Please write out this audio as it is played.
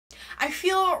I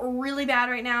feel really bad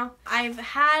right now. I've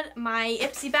had my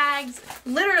Ipsy bags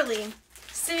literally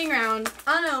sitting around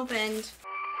unopened.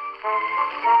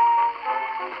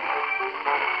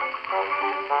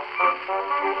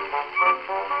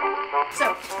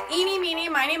 So, eeny, meeny,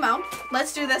 miny, mo.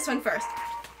 Let's do this one first.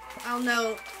 I'll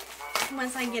know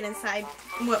once I get inside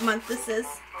what month this is.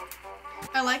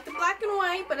 I like the black and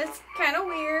white, but it's kind of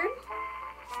weird.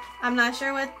 I'm not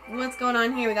sure what's going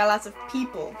on here. We got lots of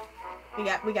people. We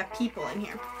got people in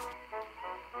here.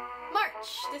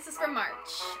 March. This is for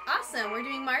March. Awesome. We're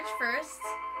doing March first.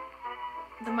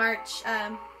 The March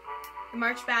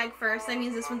bag first. That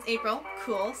means this one's April.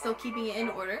 Cool. Still keeping it in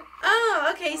order.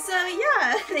 Oh, okay. So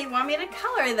yeah, they want me to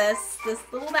color this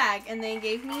little bag, and they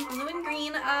gave me blue and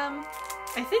green.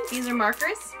 I think these are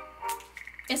markers.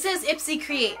 It says Ipsy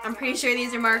Create. I'm pretty sure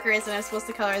these are markers, and I'm supposed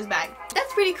to color his bag.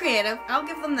 That's pretty creative. I'll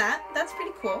give them that. That's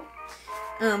pretty cool.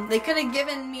 They could have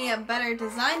given me a better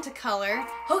design to color.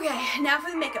 Okay, now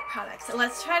for the makeup products. So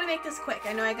let's try to make this quick.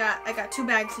 I know I got 2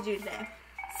 bags to do today.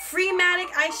 Freematic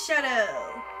eyeshadow.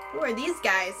 Who are these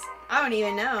guys? I don't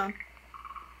even know.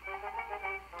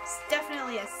 It's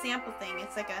definitely a sample thing.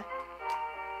 It's like a...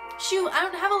 Shoot, I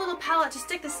don't have a little palette to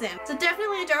stick this in. So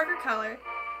definitely a darker color.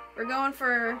 We're going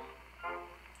for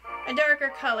a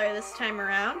darker color this time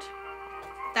around.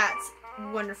 That's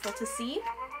wonderful to see.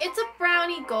 It's a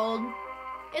brownie gold.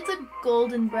 It's a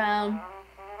golden brown.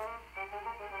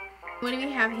 What do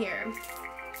we have here?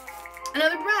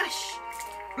 Another brush.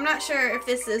 I'm not sure if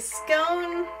this is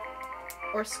Scone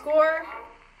or Score.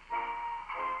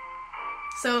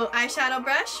 So eyeshadow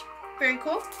brush. Very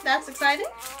cool. That's exciting.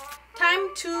 Time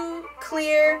to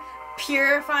clear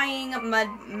Purifying Mud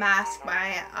Mask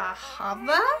by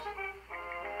Ahava.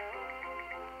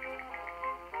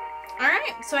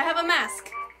 Alright, so I have a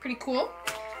mask. Pretty cool.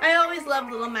 I always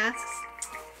love little masks.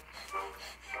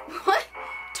 What?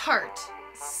 Tarte.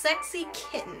 Sexy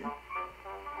Kitten.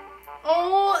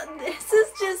 Oh, this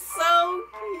is just so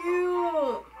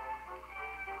cute.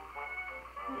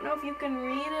 I don't know if you can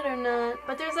read it or not,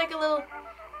 but there's like a little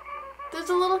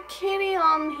kitty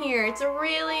on here. It's a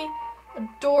really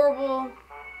adorable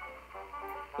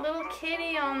little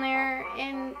kitty on there,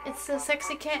 and it's a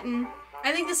sexy kitten.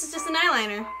 I think this is just an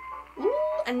eyeliner.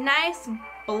 Ooh, a nice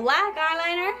black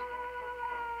eyeliner.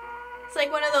 It's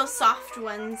like one of those soft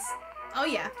ones. Oh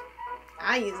yeah,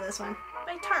 I use this one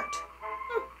by Tarte.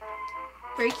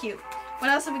 Very cute.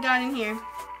 What else have we got in here?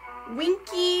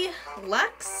 Winky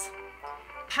Luxe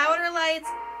Powder Lights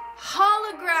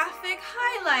Holographic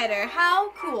Highlighter.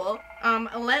 How cool.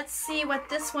 Let's see what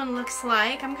this one looks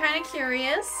like. I'm kind of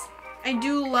curious. I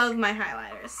do love my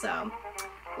highlighters, so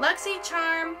Luxie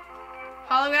Charm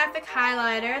Holographic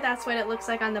Highlighter. That's what it looks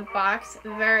like on the box.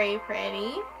 Very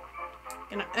pretty.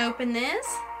 Gonna open this.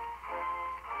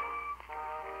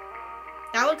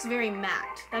 That looks very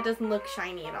matte. That doesn't look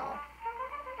shiny at all.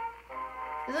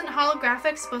 Isn't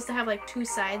holographic supposed to have like 2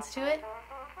 sides to it?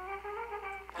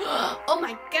 Oh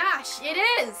my gosh, it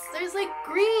is! There's like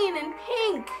green and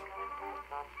pink.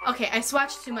 Okay, I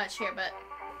swatched too much here, but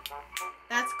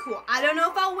that's cool. I don't know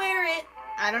if I'll wear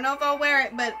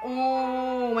it. But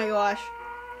oh my gosh.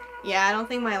 Yeah, I don't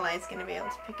think my light's gonna be able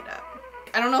to pick it up.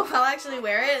 I don't know if I'll actually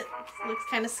wear it. It looks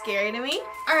kind of scary to me.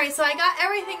 Alright, so I got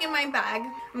everything in my bag.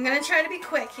 I'm gonna try to be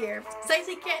quick here.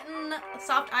 Sexy Kitten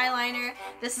soft eyeliner.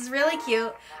 This is really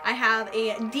cute. I have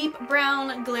a deep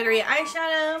brown glittery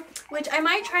eyeshadow, which I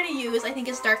might try to use. I think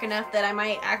it's dark enough that I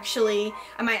might actually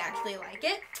like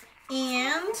it.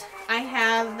 And I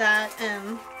have that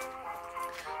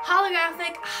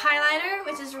holographic highlighter,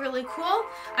 which is really cool.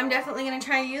 I'm definitely gonna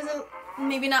try to use it.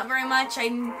 Maybe not very much.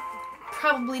 I'm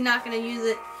probably not going to use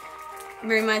it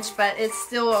very much, but it's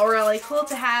still really cool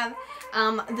to have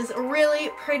this really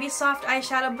pretty soft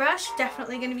eyeshadow brush.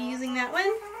 Definitely going to be using that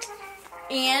one.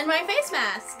 And my face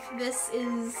mask. This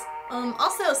is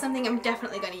also something I'm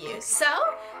definitely going to use. So,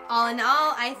 all in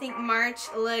all, I think March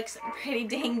looks pretty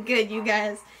dang good, you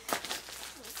guys.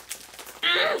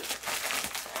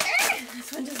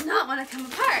 This one does not want to come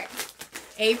apart.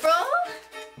 April?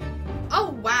 Oh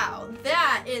wow,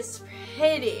 that is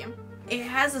pretty. It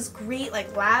has this great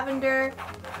like lavender.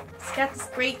 It's got this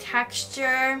great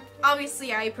texture.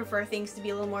 Obviously I prefer things to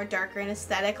be a little more darker and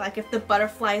aesthetic, like if the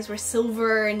butterflies were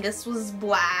silver and this was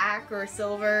black or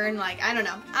silver, and like, I don't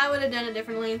know. I would have done it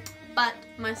differently, but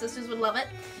my sisters would love it.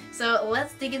 So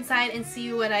let's dig inside and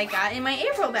see what I got in my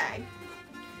April bag.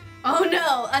 Oh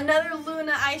no, another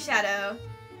Luna eyeshadow.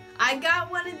 I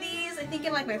got one of these, I think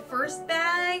in like my first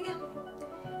bag,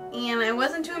 and I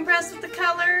wasn't too impressed with the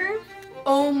color.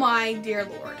 Oh my dear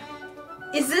lord.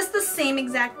 Is this the same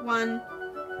exact one?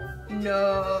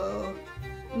 No.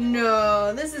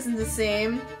 No, this isn't the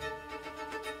same.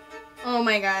 Oh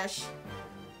my gosh.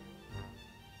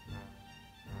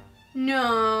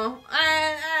 No,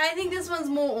 I think this one's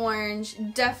more orange.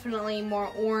 Definitely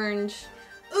more orange.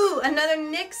 Ooh, another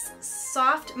NYX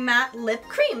Soft Matte Lip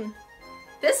Cream.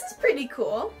 This is pretty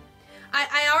cool.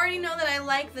 I already know that I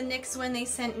like the NYX one they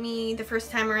sent me the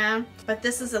first time around, but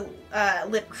this is a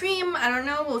lip cream. I don't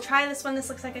know, we'll try this one. This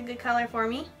looks like a good color for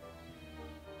me.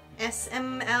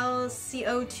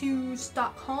 SMLCO2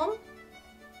 Stockholm.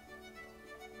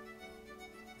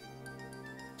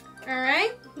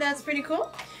 Alright, that's pretty cool.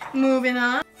 Moving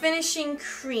on. Finishing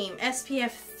cream,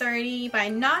 SPF 30 by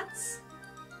Knots.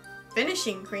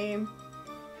 Finishing cream?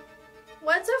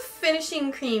 What's a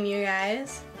finishing cream, you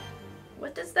guys?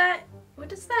 What does that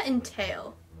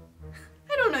entail?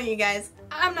 I don't know, you guys.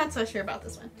 I'm not so sure about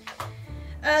this one.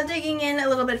 Digging in a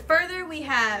little bit further, we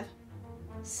have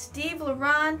Steve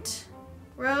Laurent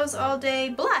Rose All Day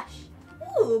Blush.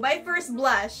 Ooh, my first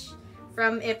blush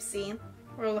from Ipsy.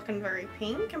 We're looking very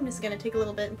pink. I'm just gonna take a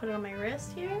little bit and put it on my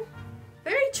wrist here.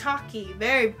 Very chalky,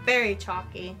 very, very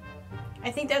chalky.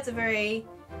 I think that's a very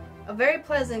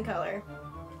pleasant color.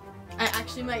 I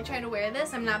actually might try to wear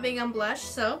this. I'm not big on blush,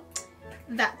 so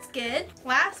that's good.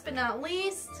 Last but not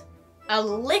least, a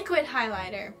liquid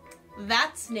highlighter.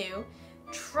 That's new.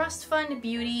 Trust Fund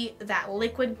Beauty, that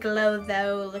Liquid Glow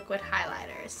Though liquid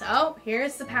highlighter. So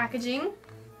here's the packaging.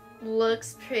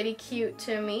 Looks pretty cute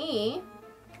to me.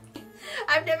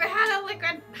 I've never had a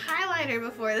liquid highlighter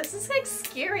before. This is like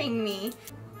scaring me.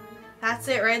 That's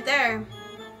it right there.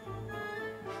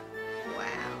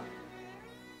 Wow.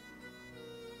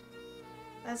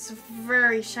 That's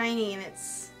very shiny, and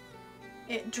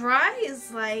it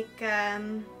dries like I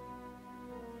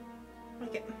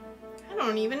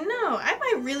don't even know. I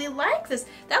might really like this.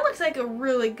 That looks like a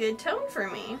really good tone for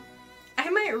me.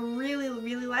 I might really,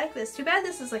 really like this. Too bad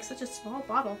this is like such a small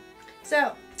bottle.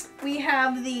 So we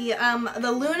have the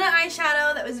Luna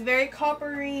eyeshadow that was very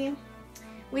coppery.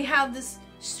 We have this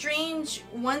strange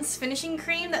Once finishing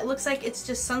cream that looks like it's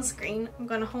just sunscreen. I'm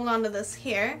gonna hold on to this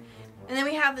here. And then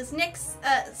we have this NYX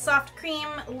soft cream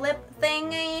lip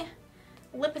thingy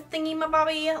my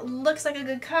bobby. Looks like a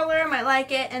good color, I might like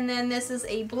it. And then this is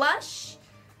a blush.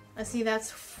 Let's see,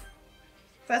 that's 4.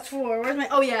 Where's my,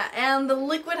 oh yeah, and the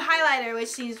liquid highlighter, which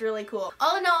seems really cool.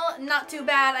 All in all, not too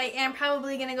bad. I am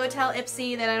probably gonna go tell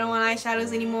Ipsy that I don't want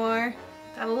eyeshadows anymore.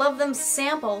 Gotta love them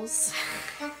samples.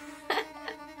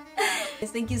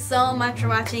 Thank you so much for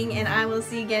watching, and I will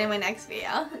see you again in my next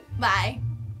video. Bye.